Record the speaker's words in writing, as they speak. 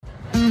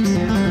Oh,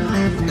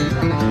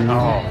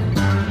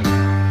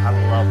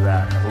 I love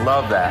that. I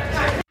love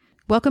that.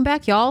 Welcome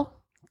back, y'all,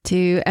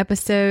 to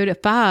episode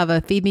 5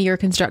 of Feed Me Your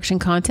Construction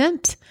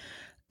Content.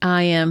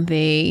 I am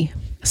the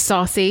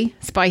saucy,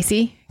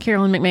 spicy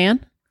Carolyn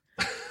McMahon.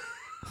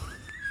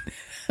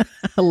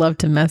 I love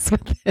to mess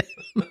with him.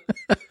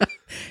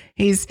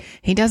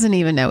 He doesn't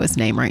even know his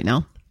name right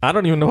now. I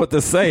don't even know what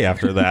to say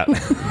after that.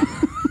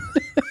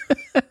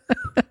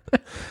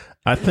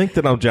 I think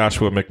that I'm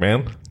Joshua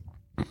McMahon.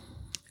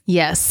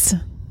 Yes.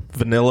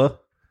 Vanilla.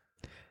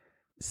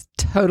 It's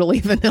totally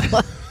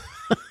vanilla.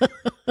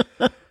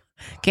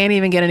 Can't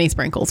even get any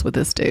sprinkles with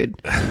this dude.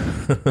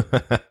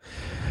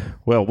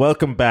 Well,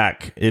 welcome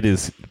back. It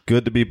is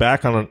good to be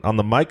back on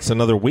the mics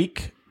another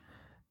week.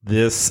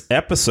 This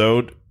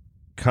episode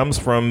comes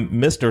from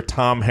Mr.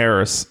 Tom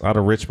Harris out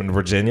of Richmond,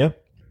 Virginia.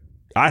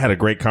 I had a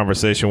great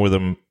conversation with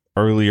him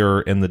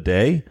earlier in the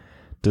day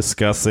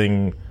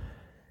discussing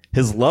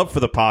his love for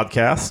the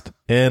podcast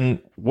and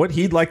what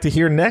he'd like to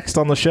hear next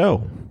on the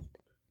show.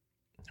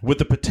 With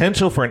the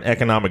potential for an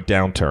economic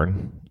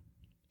downturn,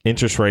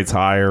 interest rates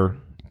higher,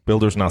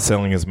 builders not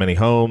selling as many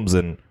homes,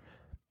 and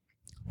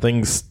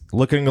things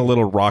looking a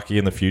little rocky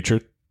in the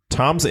future,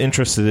 Tom's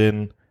interested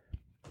in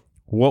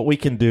what we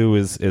can do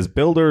as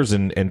builders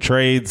and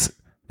trades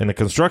in the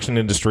construction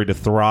industry to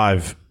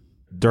thrive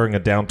during a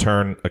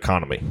downturn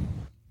economy.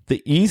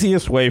 The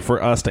easiest way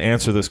for us to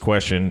answer this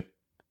question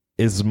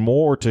is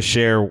more to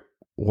share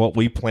what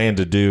we plan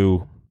to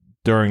do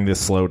during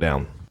this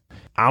slowdown.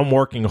 I'm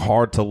working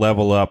hard to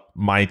level up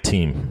my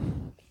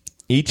team.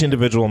 Each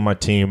individual on my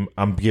team,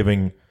 I'm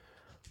giving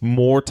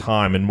more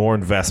time and more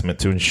investment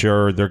to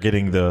ensure they're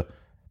getting the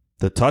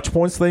touch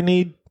points they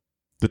need,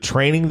 the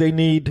training they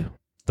need,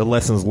 the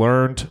lessons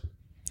learned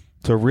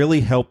to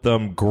really help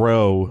them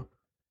grow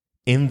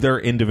in their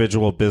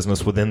individual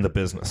business within the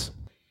business.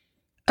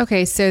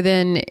 Okay, so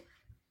then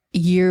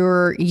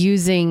you're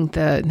using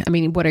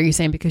what are you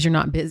saying? Because you're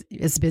not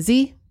as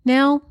busy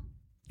now?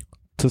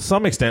 To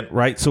some extent,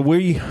 right? So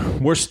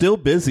we're still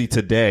busy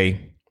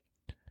today,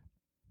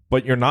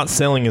 but you're not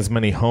selling as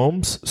many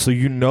homes. So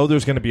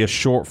there's going to be a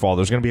shortfall.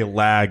 There's going to be a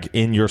lag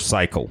in your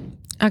cycle.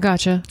 I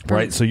gotcha.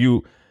 Right? So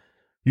you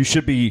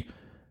should be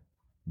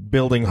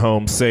building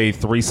homes, say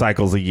 3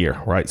 cycles a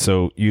year, right?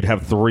 So you'd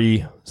have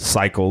 3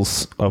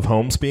 cycles of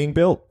homes being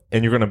built,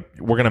 and we're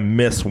going to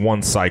miss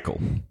 1 cycle.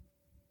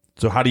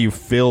 So how do you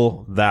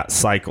fill that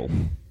cycle?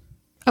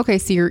 Okay,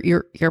 so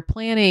you're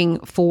planning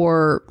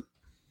for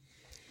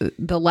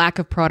the lack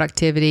of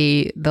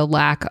productivity, the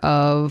lack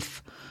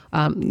of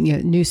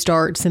new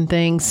starts and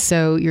things.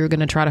 So you're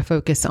going to try to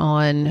focus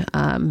on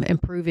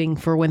improving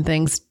for when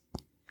things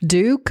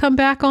do come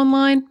back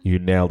online. You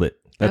nailed it.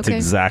 That's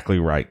exactly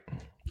right.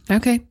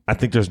 Okay. I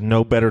think there's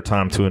no better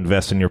time to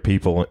invest in your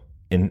people,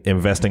 in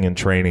investing in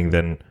training,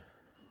 than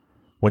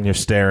when you're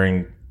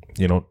staring,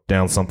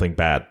 down something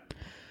bad.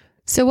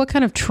 So what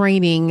kind of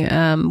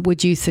training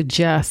would you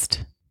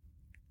suggest?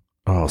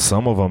 Oh,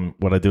 some of them,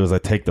 what I do is I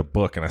take the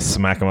book and I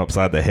smack them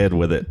upside the head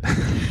with it.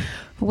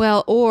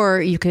 Well,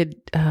 or you could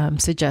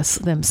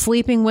suggest them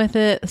sleeping with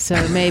it.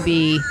 So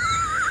maybe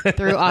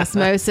through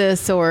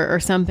osmosis or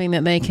something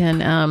that they can,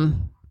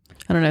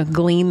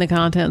 glean the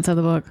contents of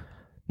the book.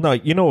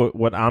 No,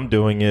 what I'm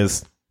doing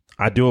is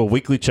I do a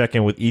weekly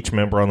check-in with each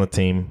member on the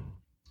team.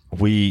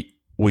 We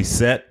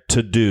set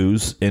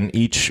to-dos in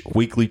each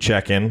weekly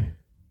check-in.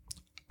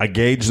 I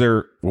gauge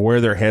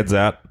where their head's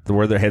at,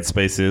 where their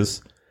headspace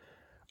is.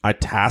 I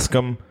task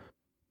them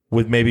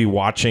with maybe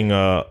watching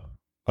a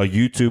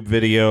YouTube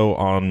video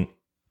on,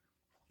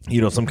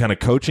 some kind of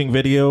coaching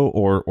video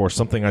or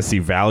something I see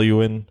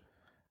value in.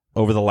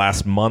 Over the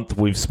last month,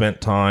 we've spent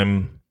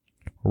time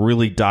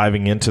really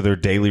diving into their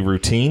daily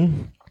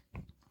routine.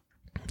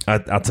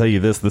 I'll tell you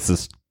this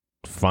is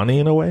funny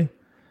in a way.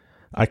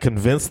 I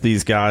convinced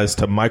these guys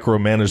to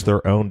micromanage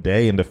their own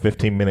day into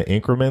 15-minute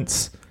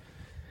increments.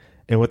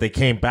 And what they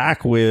came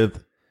back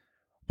with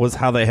was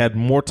how they had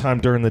more time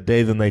during the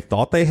day than they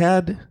thought they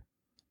had.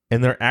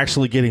 And they're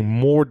actually getting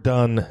more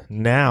done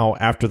now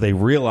after they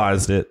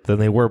realized it than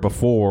they were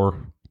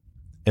before.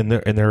 And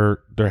they're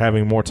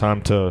having more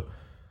time to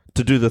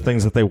do the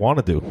things that they want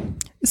to do.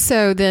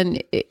 So then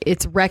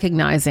it's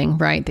recognizing,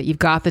 right, that you've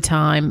got the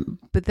time.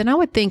 But then I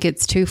would think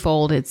it's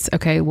twofold. It's,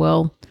 okay,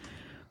 well,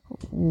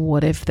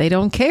 what if they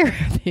don't care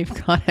if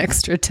they've got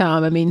extra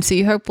time?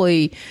 So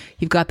hopefully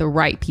you've got the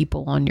right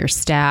people on your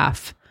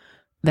staff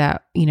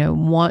that,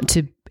 want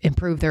to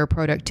improve their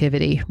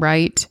productivity,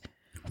 right?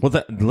 Well,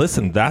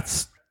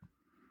 that's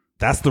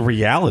the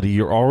reality.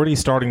 You're already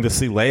starting to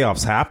see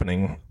layoffs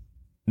happening.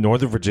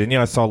 Northern Virginia,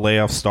 I saw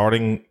layoffs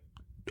starting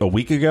a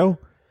week ago.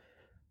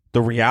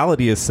 The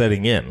reality is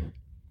setting in.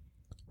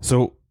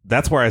 So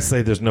that's where I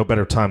say there's no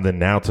better time than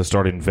now to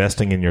start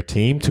investing in your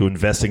team, to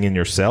investing in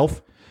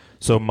yourself.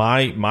 So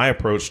my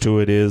approach to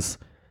it is,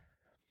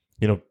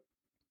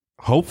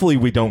 hopefully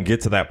we don't get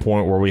to that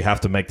point where we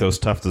have to make those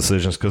tough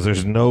decisions, because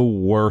there's no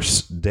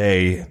worse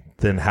day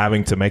than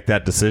having to make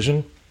that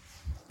decision.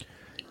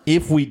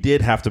 If we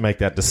did have to make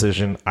that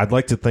decision, I'd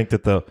like to think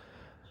that the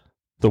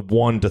the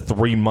 1 to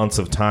 3 months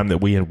of time that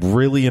we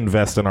really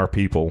invest in our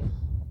people,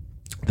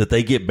 that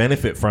they get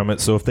benefit from it.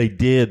 So if they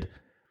did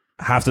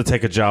have to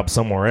take a job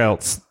somewhere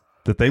else,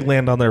 that they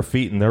land on their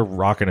feet and they're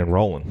rocking and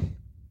rolling.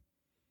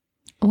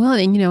 Well,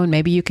 and, and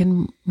maybe you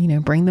can,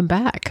 bring them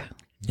back.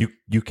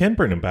 You can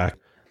bring them back.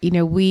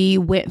 We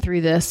went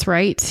through this,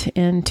 right,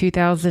 in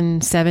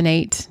 2007,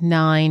 8,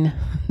 9,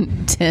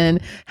 10.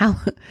 How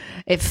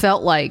it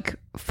felt like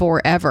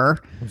forever.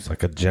 It was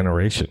like a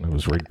generation. It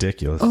was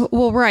ridiculous.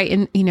 Well, right.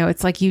 And,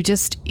 it's like you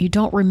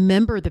don't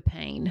remember the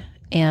pain.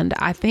 And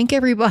I think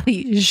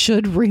everybody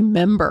should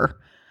remember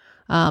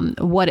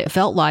what it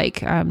felt like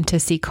to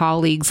see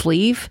colleagues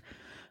leave,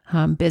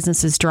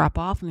 businesses drop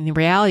off. I mean, the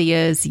reality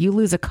is you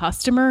lose a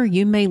customer,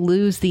 you may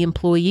lose the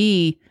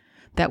employee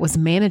that was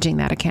managing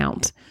that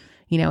account.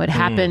 It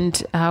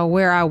happened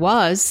where I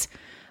was.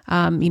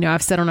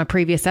 I've said on a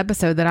previous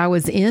episode that I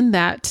was in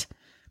that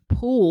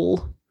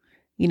pool,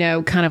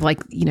 kind of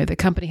like, the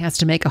company has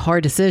to make a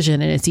hard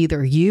decision and it's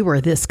either you or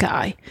this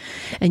guy.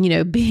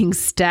 And, being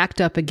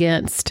stacked up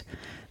against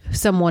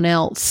someone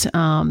else,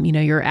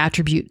 your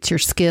attributes, your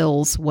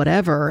skills,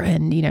 whatever.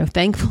 And,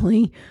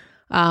 thankfully,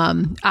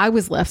 I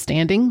was left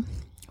standing,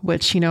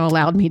 which,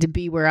 allowed me to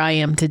be where I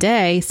am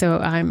today. So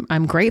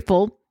I'm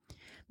grateful.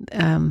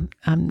 I'm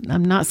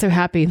not so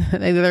happy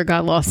that the other guy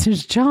lost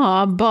his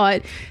job,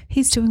 but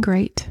he's doing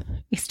great.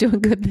 He's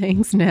doing good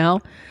things now.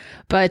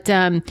 But,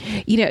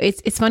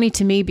 it's funny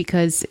to me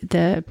because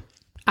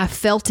I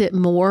felt it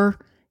more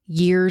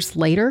years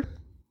later,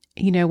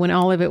 when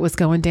all of it was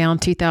going down,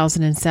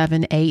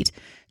 2007, 8,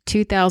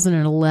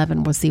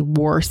 2011 was the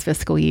worst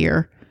fiscal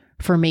year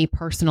for me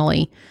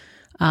personally.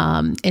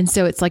 And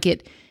so it's like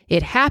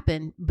it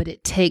happened, but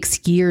it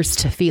takes years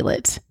to feel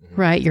it,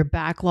 right? Your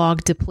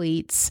backlog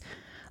depletes.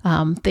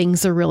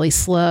 Things are really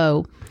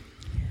slow.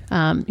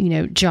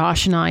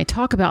 Josh and I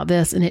talk about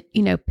this and it,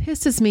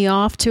 pisses me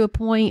off to a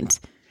point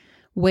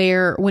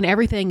where when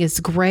everything is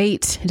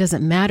great, it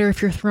doesn't matter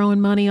if you're throwing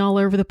money all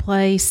over the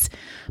place,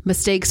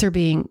 mistakes are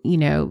being,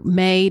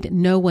 made,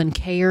 no one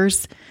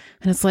cares.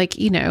 And it's like,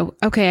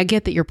 okay, I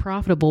get that you're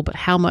profitable, but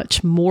how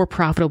much more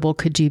profitable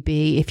could you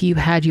be if you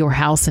had your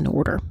house in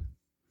order?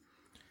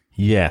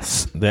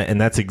 Yes. And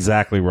that's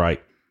exactly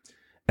right.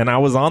 And I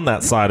was on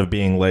that side of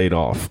being laid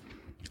off.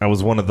 I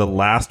was one of the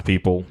last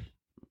people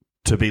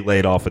to be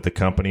laid off at the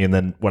company. And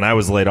then when I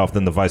was laid off,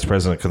 then the vice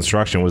president of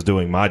construction was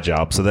doing my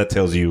job. So that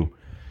tells you,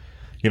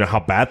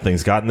 how bad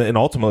things got. And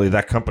ultimately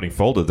that company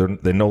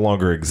folded. They no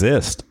longer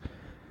exist.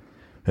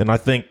 And I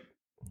think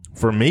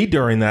for me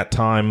during that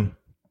time,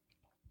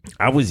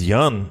 I was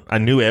young. I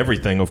knew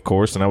everything, of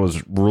course, and I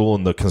was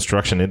ruling the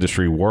construction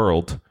industry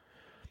world.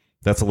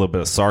 That's a little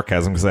bit of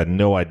sarcasm because I had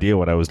no idea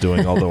what I was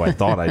doing, although I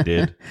thought I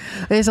did.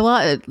 There's a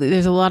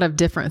lot of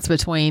difference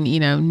between,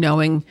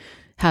 knowing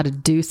how to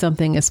do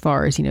something as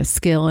far as,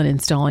 skill and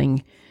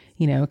installing,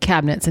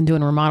 cabinets and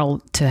doing a remodel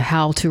to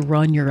how to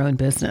run your own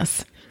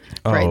business.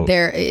 Right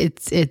there.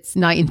 It's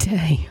night and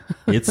day.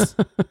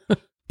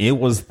 It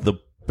was the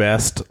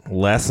best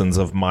lessons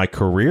of my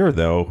career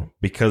though,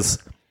 because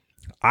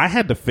I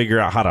had to figure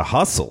out how to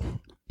hustle.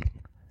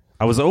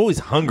 I was always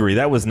hungry.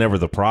 That was never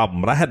the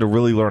problem, but I had to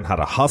really learn how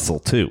to hustle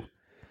too.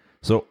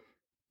 So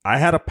I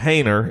had a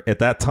painter at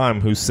that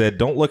time who said,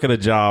 don't look at a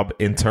job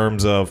in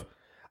terms of,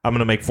 I'm going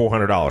to make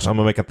 $400. I'm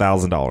going to make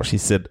 $1,000. He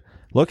said,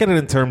 look at it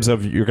in terms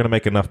of you're going to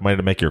make enough money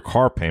to make your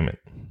car payment.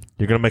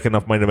 You're going to make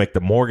enough money to make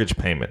the mortgage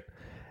payment.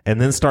 And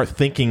then start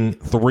thinking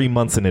 3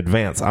 months in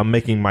advance. I'm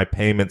making my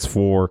payments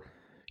for,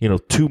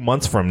 2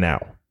 months from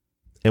now.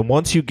 And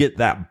once you get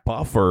that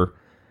buffer,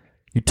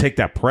 you take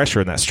that pressure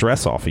and that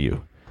stress off of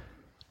you.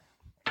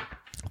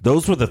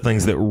 Those were the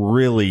things that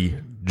really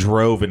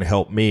drove and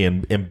helped me.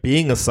 And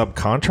being a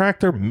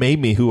subcontractor made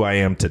me who I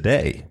am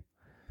today.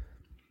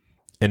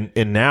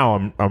 And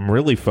now I'm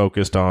really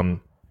focused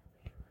on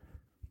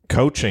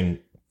coaching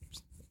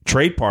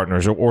trade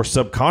partners or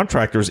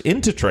subcontractors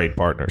into trade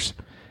partners.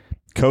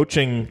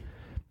 Coaching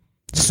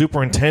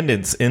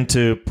superintendents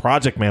into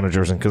project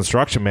managers and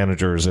construction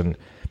managers and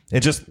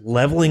just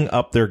leveling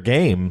up their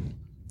game.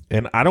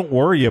 And I don't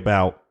worry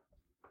about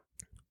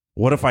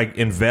what if I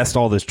invest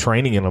all this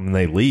training in them and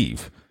they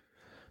leave?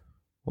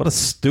 What a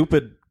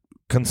stupid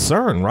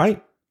concern,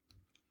 right?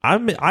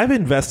 I've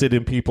invested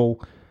in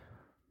people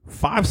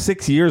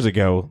 5-6 years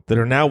ago that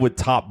are now with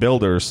top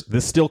builders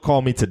that still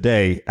call me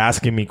today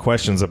asking me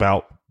questions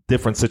about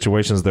different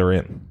situations they're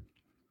in.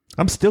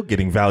 I'm still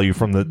getting value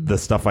from the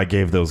stuff I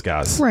gave those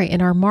guys. Right.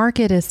 And our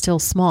market is still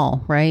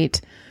small, right?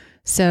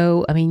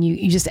 So, I mean,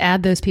 you just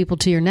add those people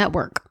to your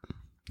network.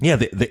 Yeah,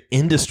 the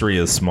industry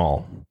is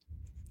small.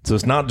 So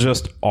it's not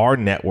just our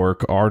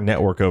network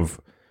of,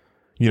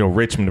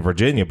 Richmond,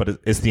 Virginia, but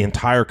it's the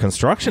entire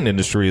construction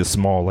industry is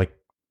small. Like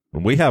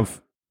we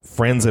have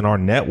friends in our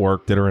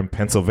network that are in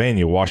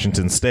Pennsylvania,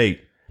 Washington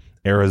State,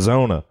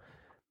 Arizona.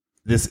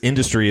 This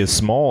industry is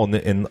small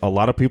and a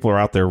lot of people are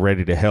out there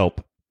ready to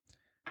help.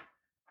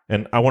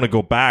 And I want to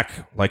go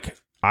back. Like,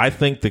 I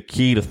think the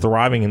key to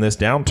thriving in this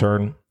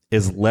downturn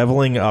is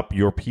leveling up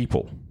your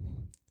people.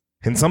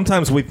 And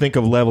sometimes we think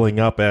of leveling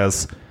up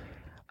as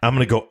I'm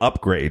going to go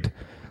upgrade.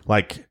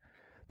 Like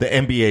the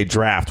NBA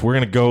draft, we're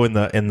going to go in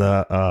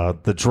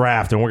the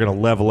draft, and we're going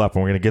to level up,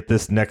 and we're going to get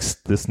this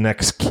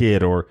next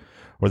kid or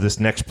this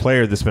next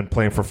player that's been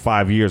playing for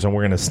 5 years, and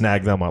we're going to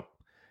snag them up.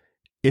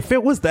 If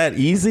it was that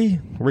easy,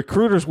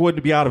 recruiters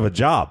wouldn't be out of a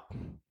job.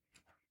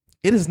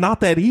 It is not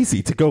that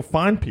easy to go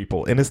find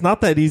people, and it's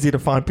not that easy to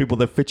find people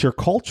that fit your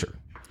culture.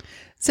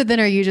 So then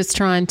are you just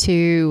trying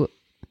to,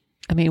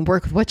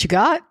 work with what you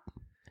got?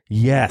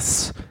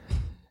 Yes.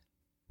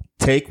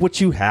 Take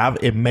what you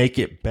have and make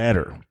it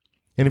better.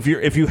 And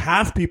if you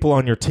have people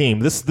on your team,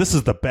 this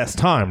is the best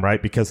time,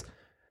 right? Because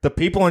the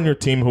people on your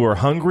team who are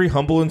hungry,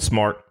 humble, and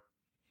smart,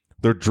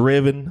 they're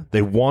driven,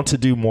 they want to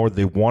do more,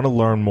 they want to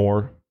learn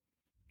more.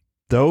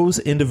 Those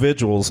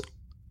individuals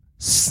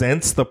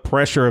sense the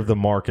pressure of the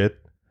market.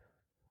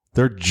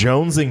 They're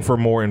jonesing for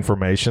more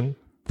information.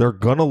 They're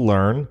going to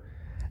learn,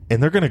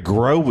 and they're going to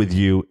grow with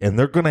you, and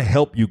they're going to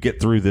help you get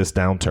through this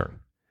downturn.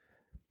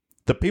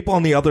 The people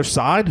on the other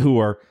side who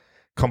are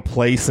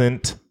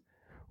complacent,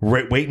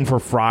 waiting for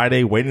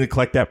Friday, waiting to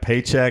collect that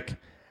paycheck,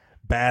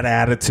 bad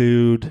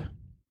attitude,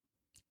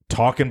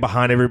 talking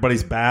behind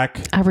everybody's back.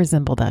 I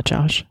resemble that,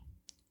 Josh.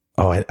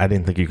 Oh, I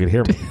didn't think you could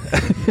hear me.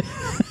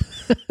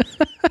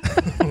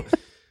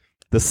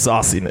 The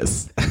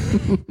sauciness.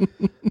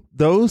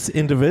 Those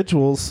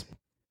individuals,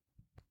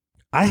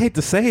 I hate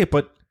to say it,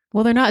 but...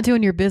 Well, they're not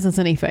doing your business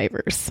any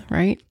favors,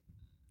 right?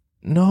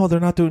 No,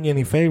 they're not doing you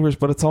any favors,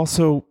 but it's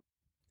also...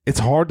 It's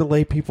hard to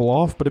lay people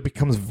off, but it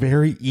becomes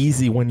very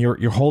easy when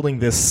you're holding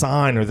this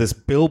sign or this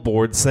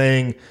billboard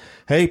saying,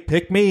 hey,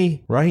 pick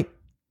me, right?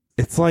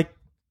 It's like,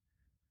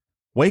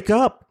 wake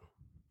up.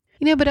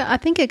 But I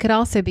think it could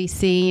also be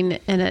seen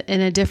in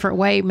a different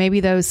way. Maybe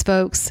those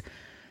folks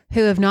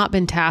who have not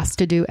been tasked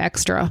to do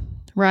extra,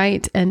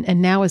 right?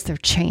 And now is their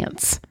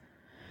chance.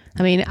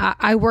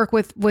 I work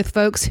with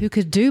folks who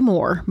could do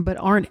more, but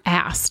aren't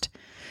asked.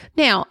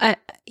 Now,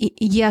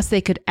 yes,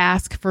 they could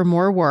ask for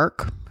more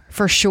work,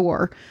 for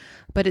sure.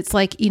 But it's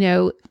like,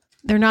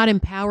 they're not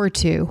empowered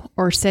to,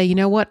 or say, you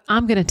know what,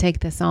 I'm going to take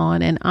this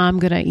on and I'm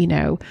going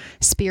to,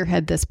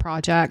 spearhead this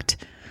project.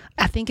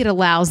 I think it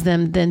allows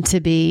them then to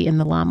be in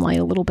the limelight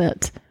a little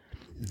bit.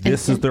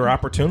 This is their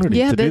opportunity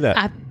to do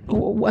that.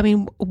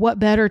 What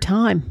better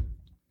time?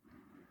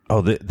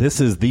 Oh,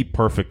 this is the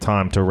perfect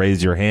time to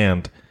raise your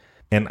hand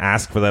and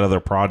ask for that other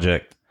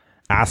project.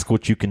 Ask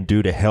what you can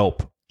do to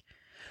help.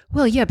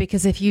 Well, yeah,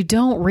 because if you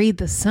don't read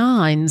the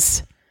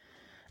signs,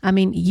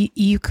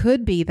 you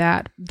could be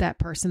that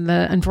person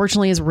that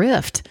unfortunately is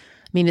riffed.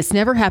 It's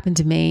never happened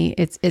to me.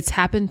 It's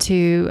happened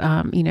to,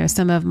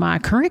 some of my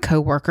current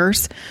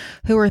coworkers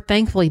who are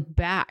thankfully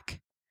back,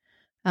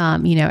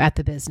 at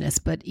the business,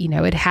 but,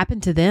 it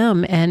happened to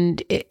them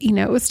and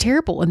it was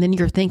terrible. And then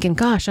you're thinking,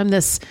 gosh, I'm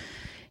this,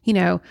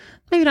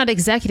 maybe not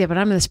executive, but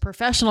I'm this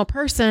professional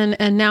person.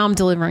 And now I'm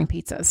delivering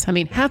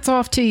pizzas. Hats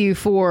off to you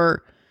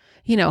for,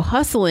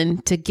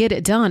 hustling to get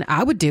it done.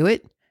 I would do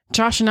it.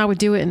 Josh and I would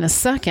do it in a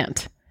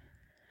second.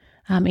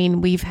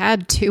 We've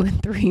had 2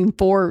 and 3 and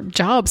 4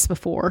 jobs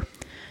before.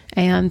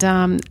 And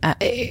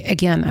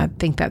again, I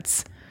think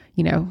that's,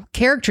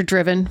 character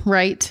driven,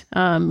 right?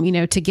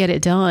 To get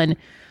it done.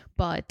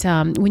 But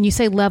when you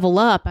say level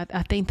up,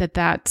 I think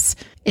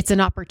it's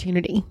an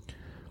opportunity.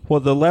 Well,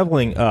 the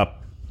leveling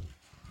up,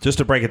 just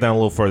to break it down a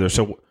little further.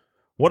 So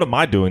what am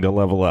I doing to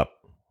level up,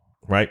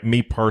 right?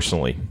 Me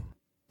personally.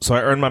 So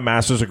I earned my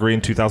master's degree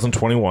in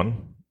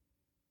 2021.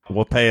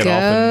 We'll pay it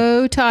off.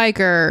 Go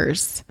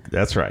Tigers.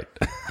 That's right.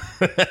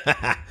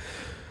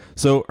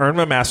 So earned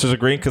my master's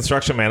degree in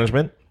construction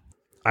management.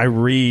 I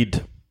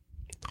read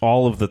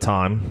all of the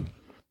time.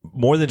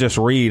 More than just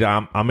read,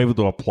 I'm able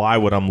to apply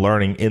what I'm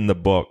learning in the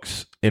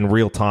books in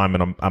real time,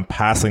 and I'm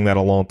passing that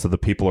along to the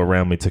people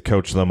around me to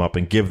coach them up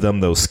and give them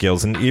those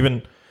skills, and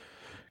even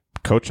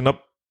coaching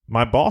up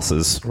my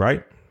bosses,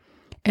 right?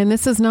 And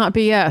this is not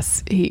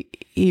BS.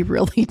 He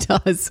really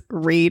does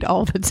read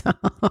all the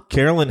time.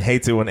 Carolyn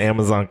hates it when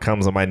Amazon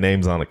comes and my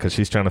name's on it because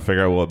she's trying to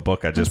figure out what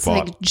book I just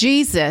bought. Like,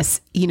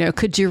 Jesus,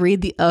 could you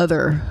read the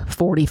other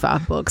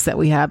 45 books that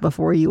we have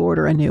before you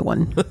order a new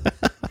one?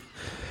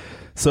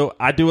 So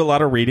I do a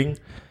lot of reading,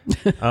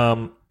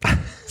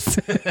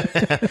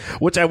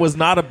 which I was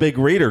not a big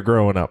reader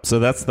growing up. So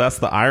that's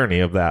the irony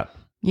of that.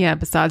 Yeah.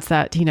 Besides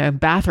that,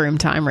 bathroom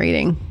time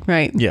reading,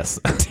 right? Yes.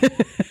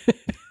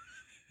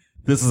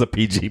 This is a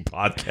PG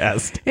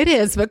podcast. It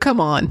is, but come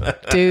on,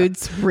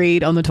 dudes,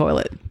 read on the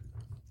toilet.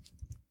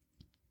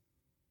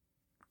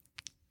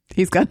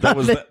 He's got that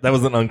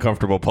was an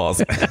uncomfortable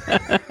pause.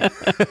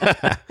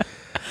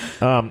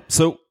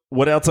 So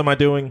what else am I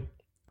doing?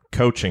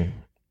 Coaching.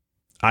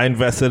 I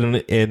invested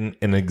in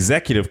an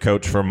executive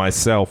coach for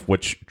myself,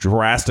 which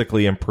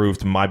drastically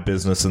improved my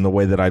business in the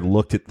way that I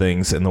looked at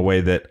things and the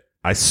way that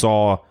I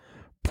saw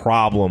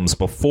problems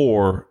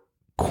before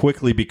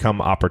quickly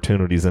become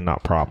opportunities and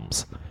not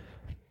problems.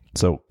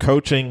 So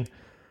coaching,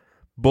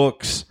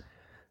 books,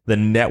 the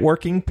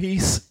networking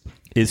piece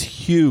is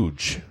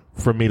huge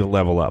for me to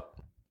level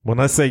up. When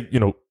I say,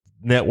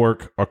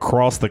 network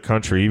across the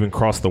country, even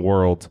across the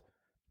world,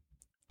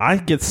 I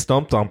get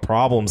stumped on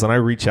problems and I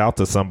reach out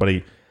to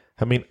somebody.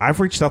 I mean, I've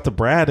reached out to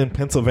Brad in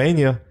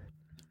Pennsylvania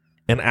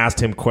and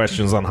asked him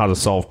questions on how to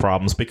solve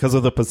problems because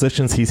of the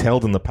positions he's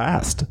held in the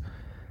past.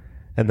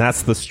 And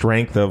that's the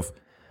strength of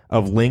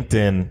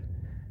LinkedIn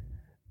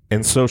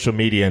and social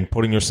media and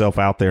putting yourself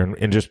out there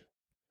and just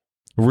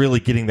really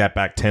getting that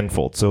back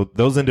tenfold. So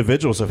those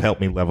individuals have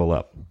helped me level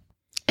up.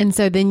 And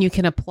so then you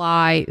can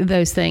apply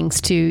those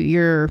things to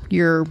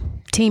your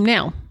team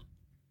now.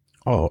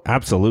 Oh,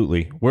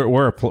 absolutely.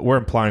 We're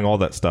applying all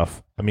that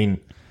stuff. I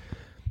mean,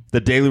 the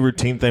daily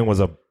routine thing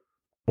was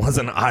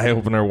an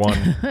eye-opener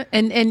one.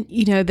 and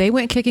you know, they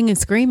went kicking and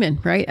screaming,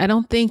 right? I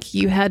don't think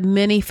you had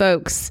many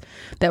folks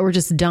that were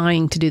just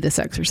dying to do this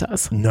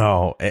exercise.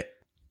 No,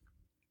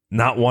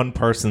 not one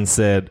person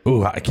said,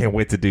 "Ooh, I can't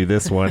wait to do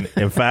this one."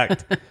 In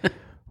fact,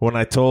 when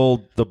I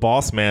told the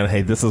boss man,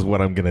 "Hey, this is what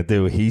I'm going to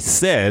do," he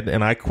said,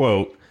 and I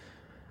quote,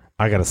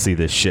 "I got to see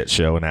this shit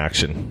show in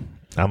action."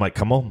 I'm like,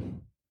 "Come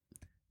on."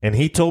 And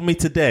he told me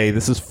today,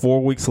 this is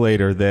 4 weeks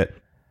later, that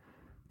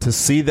to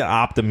see the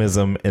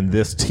optimism in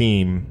this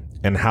team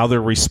and how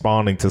they're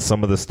responding to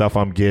some of the stuff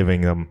I'm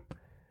giving them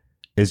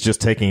is just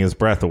taking his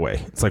breath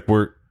away. It's like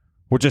we're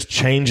just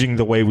changing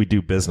the way we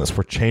do business.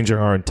 We're changing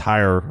our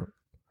entire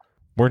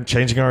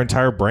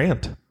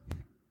brand.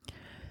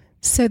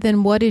 So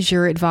then what is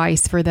your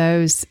advice for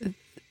those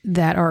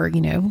that are,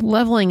 you know,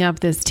 leveling up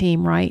this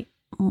team, right?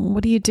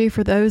 What do you do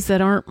for those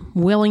that aren't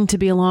willing to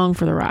be along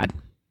for the ride?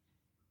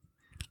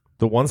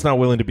 The ones not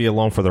willing to be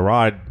along for the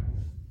ride,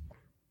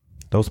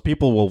 those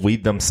people will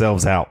weed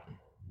themselves out.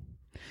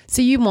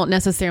 So you won't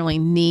necessarily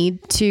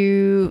need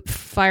to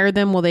fire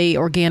them. Will they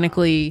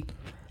organically?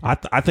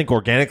 I think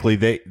organically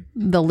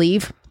they'll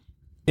leave.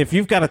 If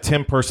you've got a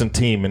 10-person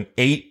team and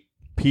 8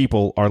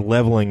 people are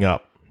leveling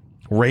up,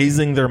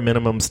 raising their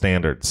minimum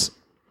standards,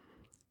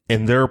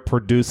 and they're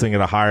producing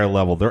at a higher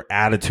level, their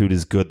attitude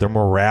is good, their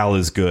morale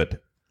is good,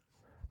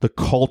 the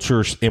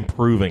culture's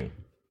improving.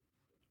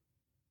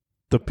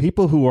 The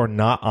people who are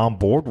not on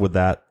board with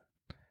that,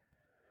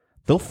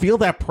 they'll feel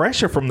that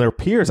pressure from their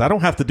peers. I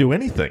don't have to do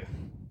anything.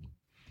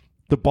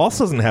 The boss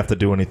doesn't have to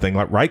do anything,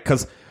 right?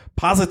 Because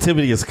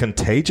positivity is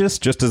contagious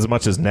just as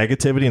much as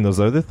negativity and those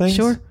other things.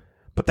 Sure.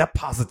 But that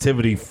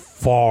positivity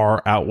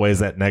far outweighs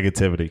that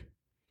negativity.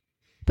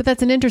 But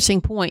that's an interesting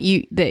point.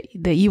 That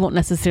you won't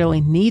necessarily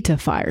need to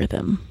fire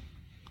them.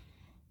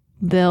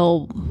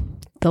 They'll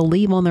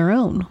leave on their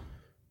own.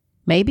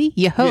 Maybe,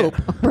 you hope,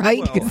 yeah.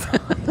 Right?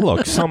 Well,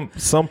 look,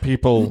 some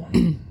people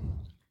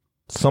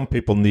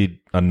need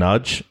a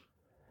nudge,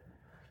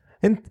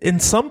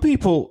 and some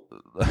people.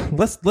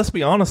 Let's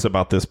be honest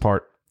about this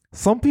part.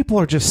 Some people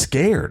are just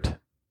scared,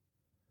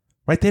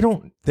 right? They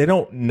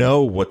don't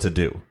know what to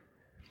do,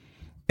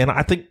 and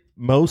I think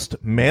most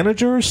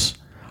managers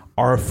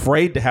are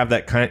afraid to have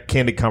that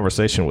candid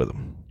conversation with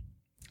them.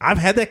 I've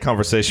had that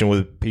conversation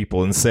with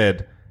people and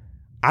said,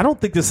 "I don't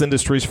think this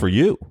industry is for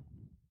you."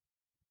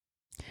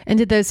 And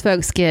did those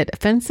folks get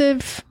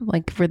offensive?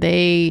 Like, were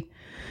they?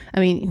 I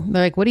mean,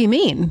 they're like, "What do you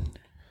mean?"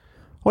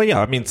 Well,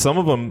 yeah. I mean, some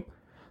of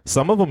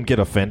them get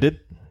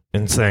offended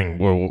and saying,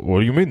 "Well,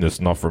 what do you mean this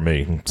is not for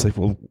me?" And say,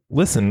 "Well,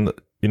 listen,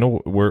 you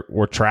know,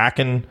 we're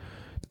tracking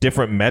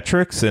different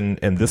metrics, and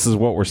this is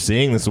what we're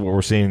seeing. This is what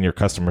we're seeing in your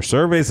customer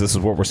surveys. This is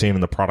what we're seeing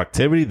in the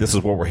productivity. This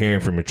is what we're hearing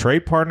from your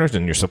trade partners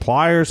and your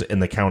suppliers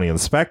and the county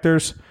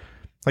inspectors.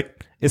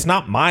 Like, it's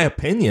not my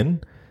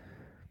opinion.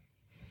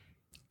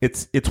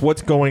 It's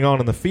what's going on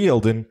in the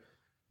field." And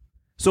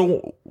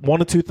so one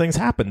of two things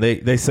happen.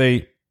 They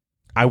say,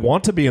 "I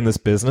want to be in this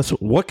business.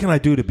 What can I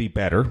do to be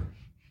better?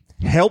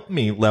 Help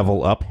me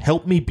level up.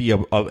 Help me be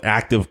an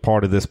active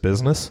part of this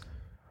business."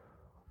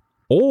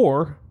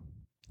 Or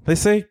they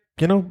say,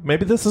 "You know,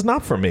 maybe this is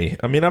not for me."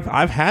 I mean,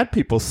 I've had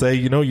people say,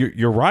 "You know,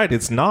 you're right.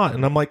 It's not."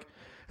 And I'm like,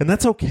 and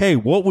that's okay.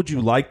 What would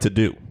you like to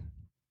do?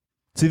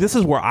 See, this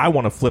is where I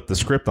want to flip the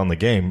script on the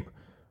game.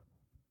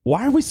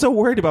 Why are we so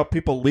worried about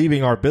people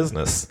leaving our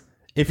business?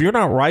 If you're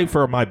not right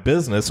for my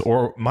business,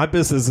 or my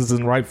business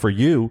isn't right for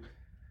you,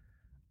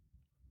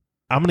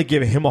 I'm going to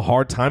give him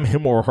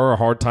or her a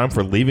hard time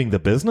for leaving the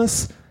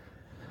business?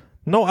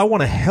 No, I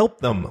want to help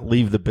them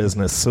leave the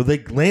business so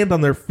they land on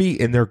their feet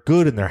and they're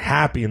good and they're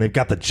happy and they've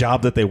got the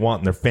job that they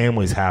want and their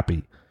family's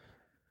happy.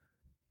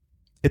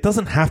 It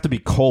doesn't have to be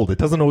cold. It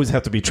doesn't always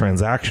have to be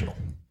transactional.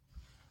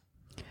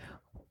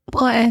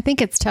 Well, I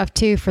think it's tough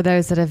too for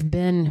those that have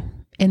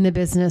been in the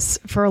business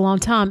for a long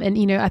time. And,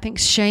 you know, I think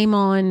shame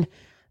on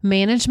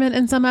management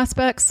in some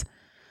aspects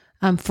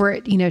for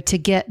it, you know, to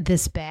get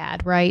this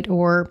bad, right?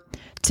 Or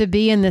to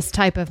be in this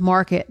type of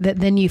market that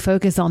then you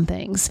focus on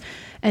things.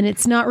 And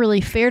it's not really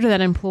fair to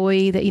that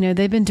employee that, you know,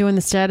 they've been doing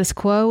the status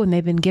quo and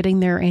they've been getting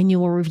their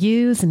annual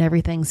reviews and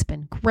everything's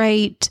been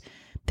great.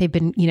 They've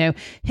been, you know,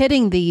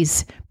 hitting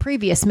these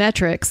previous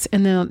metrics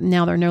and then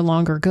now they're no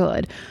longer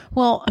good.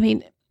 Well, I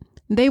mean,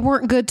 they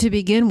weren't good to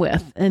begin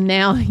with, and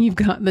now you've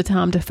got the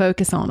time to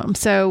focus on them.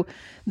 So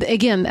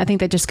again, I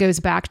think that just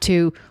goes back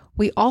to,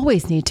 we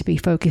always need to be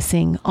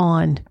focusing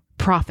on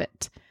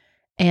profit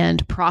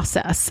and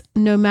process,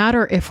 no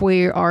matter if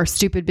we are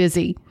stupid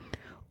busy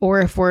or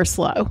if we're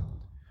slow.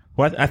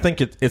 Well, I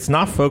think it's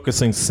not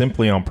focusing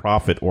simply on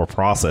profit or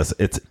process.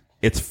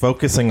 It's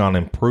focusing on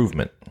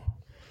improvement.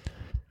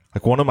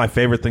 Like one of my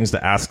favorite things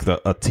to ask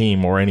a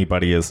team or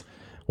anybody is,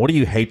 what do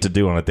you hate to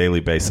do on a daily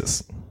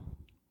basis?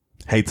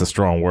 Hate's a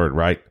strong word,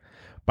 right?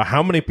 But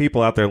how many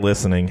people out there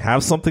listening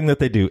have something that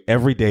they do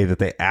every day that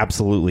they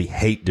absolutely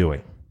hate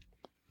doing?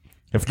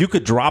 If you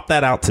could drop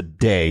that out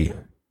today,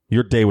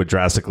 your day would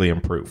drastically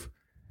improve.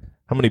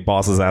 How many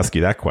bosses ask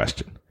you that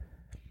question?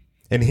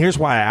 And here's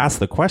why I ask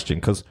the question,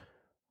 because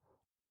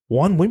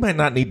one, we might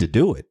not need to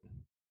do it.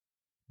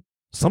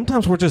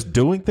 Sometimes we're just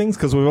doing things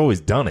because we've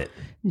always done it.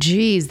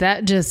 Geez,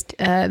 that just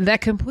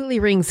that completely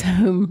rings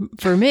home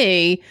for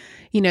me,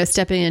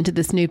 stepping into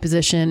this new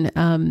position.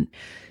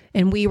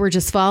 And we were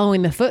just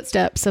following the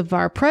footsteps of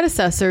our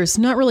predecessors,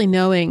 not really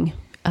knowing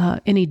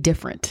any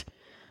different.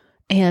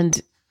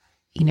 And,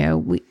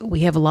 we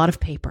have a lot of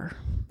paper.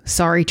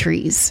 Sorry,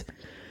 trees.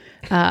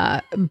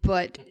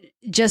 But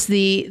just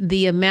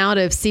the amount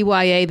of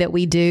CYA that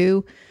we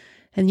do.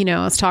 And,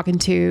 I was talking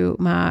to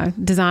my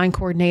design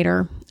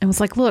coordinator and was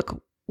like,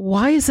 look,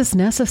 why is this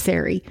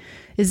necessary?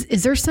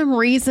 Is there some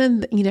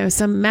reason,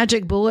 some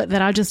magic bullet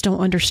that I just don't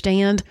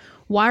understand?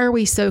 Why are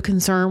we so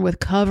concerned with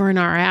covering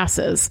our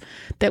asses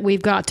that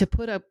we've got to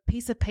put a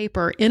piece of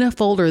paper in a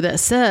folder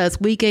that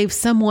says we gave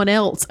someone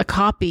else a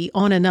copy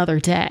on another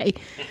day?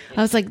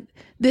 I was like,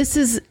 this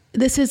is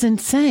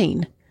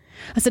insane.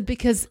 I said,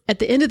 because at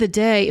the end of the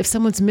day, if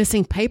someone's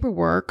missing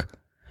paperwork,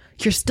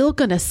 you're still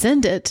going to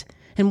send it.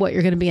 And what,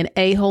 you're going to be an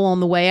a-hole on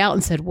the way out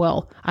and said,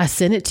 well, I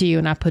sent it to you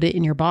and I put it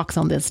in your box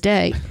on this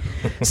day.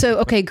 So,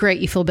 okay,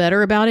 great. You feel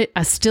better about it.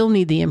 I still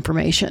need the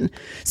information.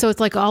 So it's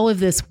like all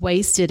of this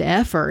wasted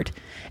effort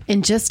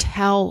and just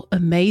how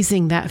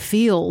amazing that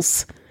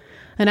feels.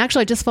 And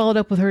actually, I just followed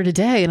up with her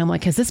today and I'm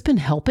like, has this been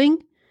helping?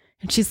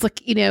 And she's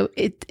like,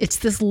 it's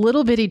this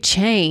little bitty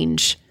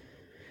change.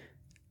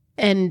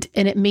 And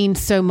it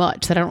means so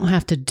much that I don't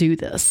have to do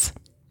this.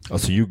 Oh,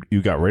 so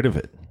you got rid of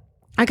it.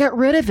 I got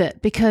rid of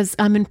it because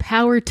I'm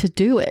empowered to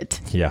do it.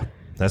 Yeah,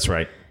 that's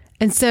right.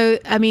 And so,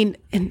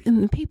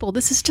 and people,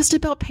 this is just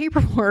about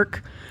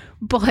paperwork.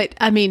 But,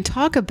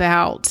 talk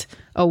about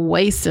a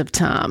waste of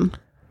time.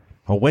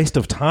 A waste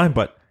of time,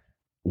 but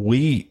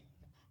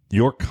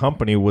your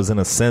company was in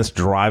a sense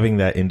driving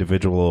that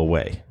individual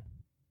away.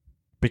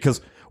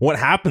 Because what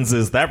happens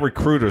is that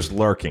recruiter's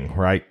lurking,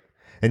 right?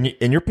 And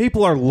your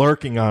people are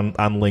lurking on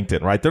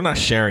LinkedIn, right? They're not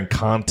sharing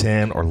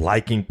content or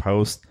liking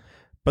posts,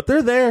 but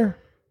they're there.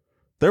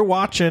 They're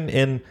watching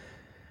in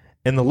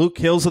the Luke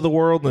Hills of the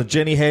world and the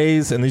Jenny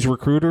Hayes and these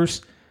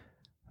recruiters.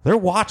 They're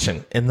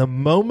watching. And the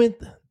moment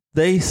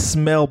they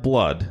smell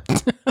blood.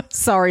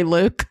 Sorry,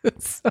 Luke.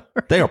 Sorry.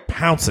 They are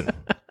pouncing.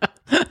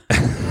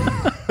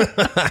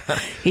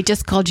 He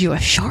just called you a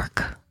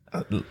shark.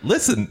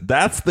 Listen,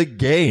 that's the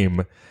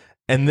game.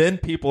 And then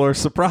people are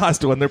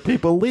surprised when their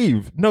people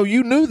leave. No,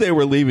 you knew they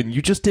were leaving.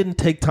 You just didn't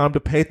take time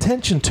to pay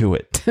attention to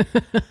it.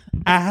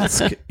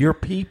 Ask your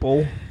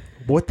people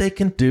what they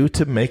can do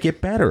to make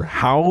it better.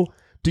 How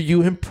do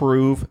you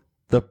improve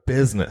the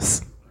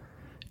business?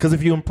 Because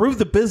if you improve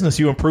the business,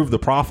 you improve the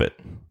profit.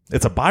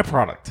 It's a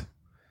byproduct.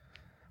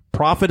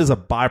 Profit is a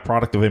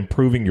byproduct of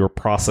improving your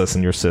process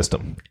and your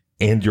system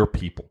and your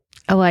people.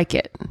 I like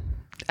it.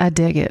 I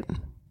dig it.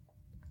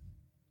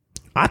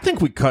 I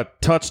think we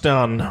touched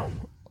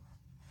on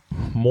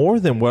more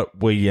than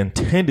what we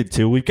intended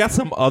to. We've got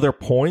some other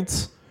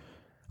points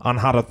on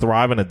how to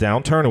thrive in a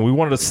downturn, and we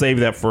wanted to save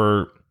that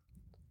for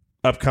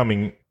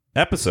upcoming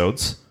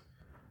episodes.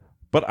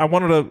 But I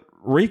wanted to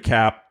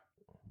recap.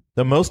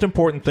 The most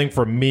important thing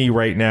for me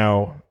right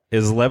now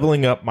is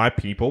leveling up my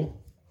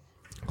people,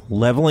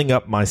 leveling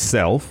up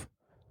myself,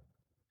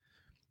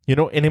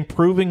 and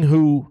improving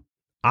who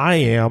I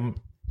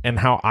am and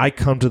how I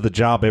come to the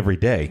job every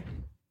day.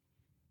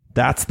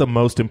 That's the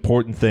most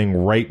important thing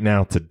right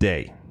now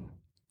today.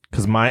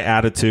 Because my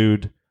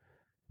attitude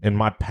and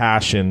my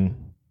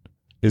passion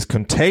is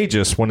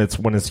contagious when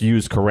it's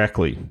used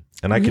correctly.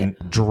 And I can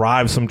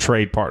drive some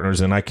trade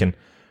partners and I can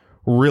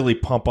really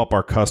pump up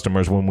our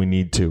customers when we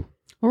need to.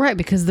 Right,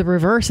 because the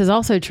reverse is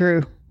also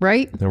true,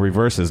 right? The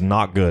reverse is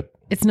not good.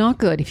 It's not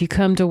good if you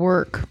come to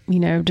work,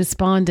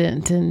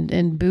 despondent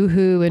and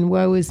boohoo and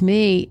woe is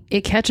me.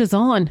 It catches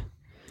on.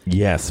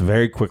 Yes,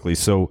 very quickly.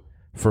 So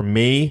for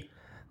me,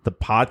 the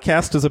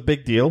podcast is a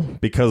big deal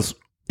because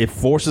it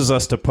forces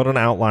us to put an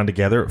outline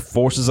together. It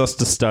forces us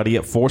to study.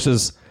 It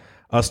forces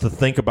us to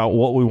think about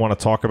what we want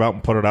to talk about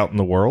and put it out in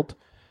the world.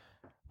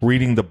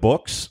 Reading the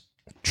books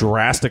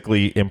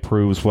drastically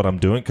improves what I'm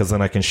doing because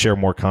then I can share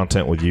more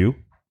content with you.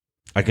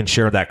 I can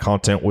share that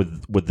content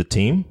with the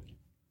team.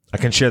 I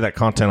can share that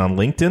content on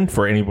LinkedIn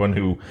for anyone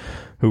who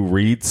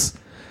reads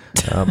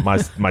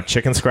my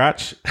chicken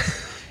scratch.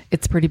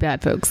 It's pretty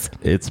bad, folks.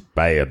 It's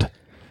bad.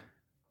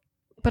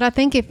 But I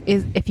think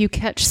if you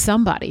catch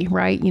somebody,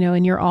 right,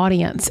 in your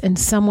audience and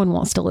someone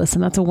wants to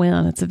listen, that's a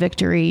win. It's a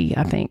victory,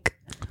 I think.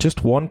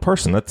 Just one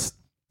person. That's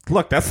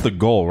the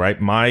goal,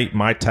 right? My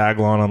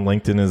tagline on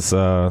LinkedIn is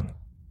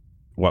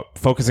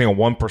focusing on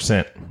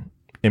 1%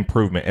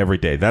 improvement every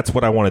day. That's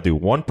what I want to do.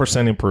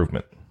 1%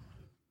 improvement.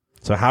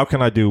 So how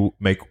can I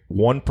make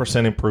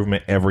 1%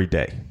 improvement every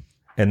day?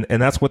 And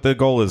that's what the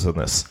goal is in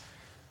this.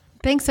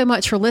 Thanks so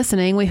much for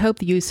listening. We hope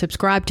that you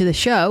subscribe to the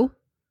show,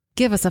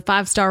 give us a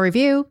 5-star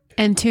review,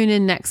 and tune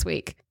in next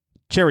week.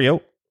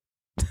 Cheerio.